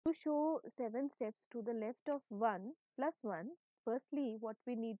To show 7 steps to the left of 1 plus 1, firstly what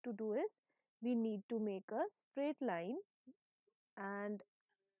we need to do is we need to make a straight line and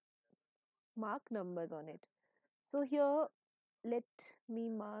mark numbers on it. So here let me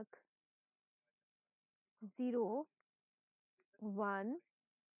mark 0, 1,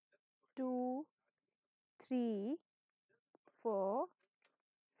 2, 3, 4,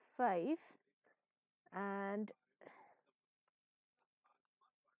 5, and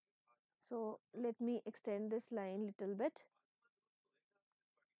so let me extend this line little bit,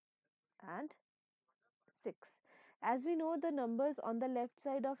 and 6. As we know, the numbers on the left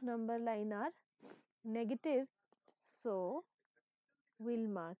side of number line are negative, so we'll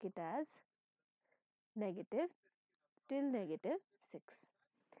mark it as negative till negative 6.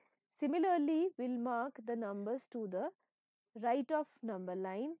 Similarly, we'll mark the numbers to the right of number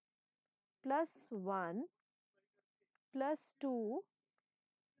line, plus 1, plus 2,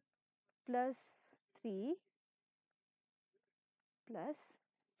 plus 3, plus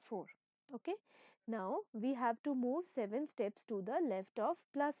 4. Okay. Now we have to move 7 steps to the left of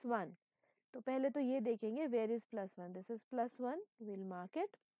plus 1. तो पहले तो ये देखेंगे where is plus 1. This is plus 1. We'll mark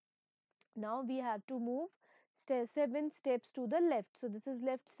it. Now we have to move 7 steps to the left. So this is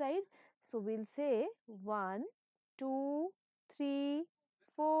left side. So we'll say 1, 2, 3,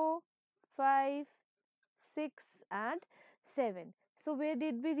 4, 5, 6 and 7. So where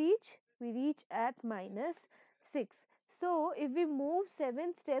did we reach? We reach at minus 6. So if we move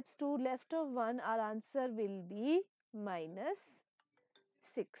 7 steps to left of 1, our answer will be minus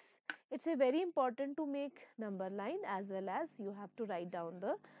 6. It's a very important to make number line, as well as you have to write down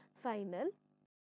the final